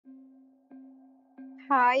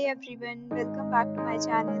Hi everyone, welcome back to my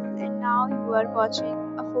channel, and now you are watching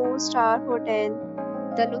a 4-star hotel.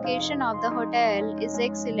 The location of the hotel is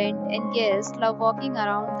excellent and guests love walking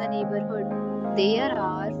around the neighborhood. There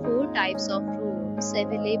are 4 types of rooms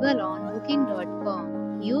available on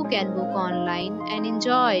booking.com. You can book online and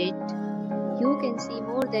enjoy it. You can see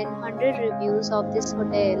more than 100 reviews of this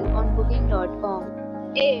hotel on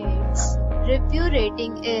booking.com. Its review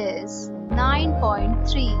rating is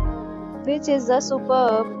 9.3, which is the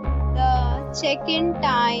superb. The check-in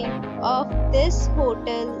time of this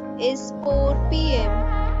hotel is 4 p.m.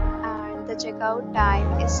 and the checkout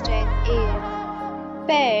time is 10 a.m.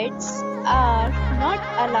 Pets are not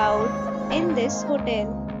allowed in this hotel.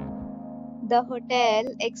 The hotel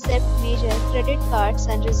accepts major credit cards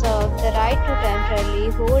and reserves the right to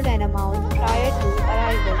temporarily hold an amount prior to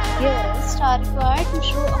arrival. Guests are required to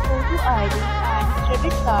show a photo ID and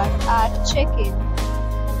credit card at check-in.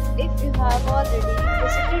 If you have already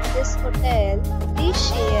visited this hotel, please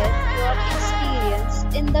share your experience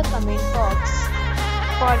in the comment box.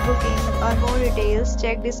 For booking or more details,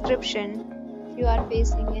 check description. If you are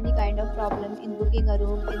facing any kind of problem in booking a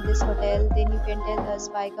room in this hotel, then you can tell us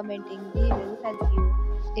by commenting. We will help you.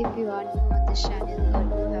 If you are new on this channel or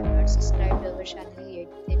you have not subscribed our channel yet,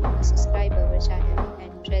 then you must subscribe our channel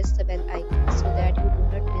and press the bell icon so that you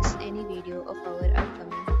do not miss any video of our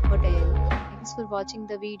upcoming hotel. Thanks for watching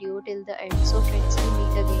the video till the end. So friends, we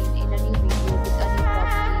meet again in a new video with a new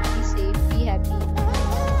property. Be safe, be happy.